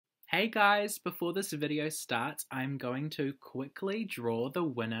Hey guys, before this video starts, I'm going to quickly draw the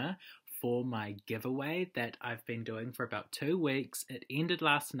winner for my giveaway that I've been doing for about 2 weeks. It ended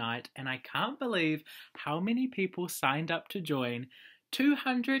last night and I can't believe how many people signed up to join.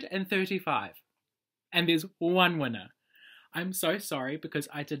 235. And there's one winner. I'm so sorry because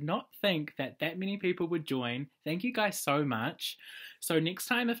I did not think that many people would join. Thank you guys so much. So next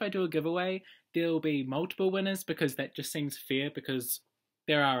time if I do a giveaway, there'll be multiple winners because that just seems fair because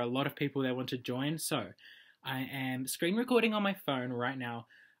there are a lot of people that want to join. So I am screen recording on my phone right now.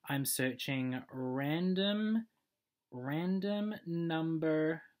 I'm searching random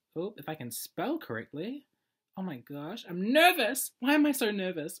number. Oh, if I can spell correctly. Oh my gosh, I'm nervous. Why am I so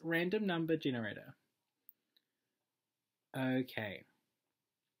nervous? Random number generator. Okay.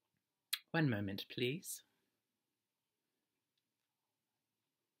 One moment, please.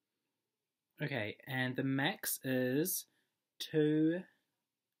 Okay, and the max is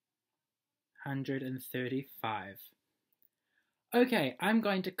 235. Okay, I'm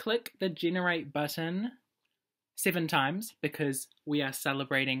going to click the generate button 7 times because we are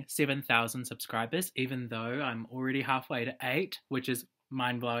celebrating 7,000 subscribers, even though I'm already halfway to 8, which is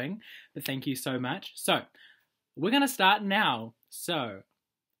mind-blowing, but thank you so much. So, we're gonna start now. So,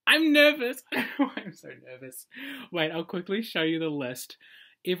 I'm nervous. I'm so nervous. Wait, I'll quickly show you the list.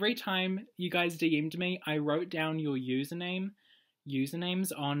 Every time you guys DM'd me, I wrote down your usernames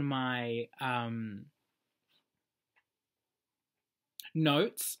on my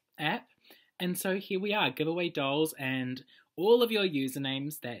notes app. And so here we are, giveaway dolls and all of your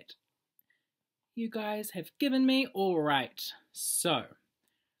usernames that you guys have given me. All right, so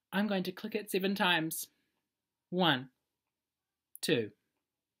I'm going to click it 7 times. 1, 2,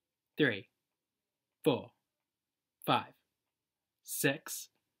 3, 4, 5, 6,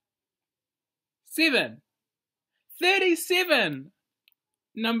 7. 37!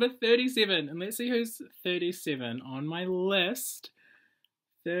 Number 37. And let's see who's 37 on my list.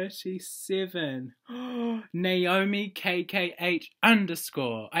 37. NAOMI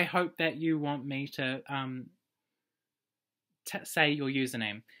KKH_. I hope that you want me to say your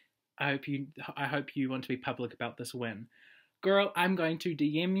username. I hope you want to be public about this win. Girl, I'm going to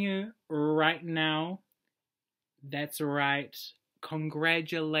DM you right now. That's right.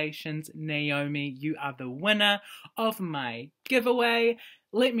 Congratulations, NAOMI. You are the winner of my giveaway.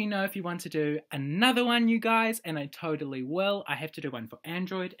 Let me know if you want to do another one, you guys, and I totally will. I have to do one for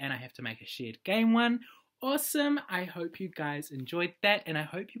Android, and I have to make a shared game one. Awesome. I hope you guys enjoyed that, and I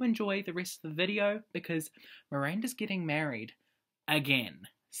hope you enjoy the rest of the video because Miranda's getting married again.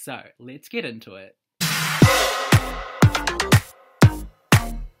 So, let's get into it.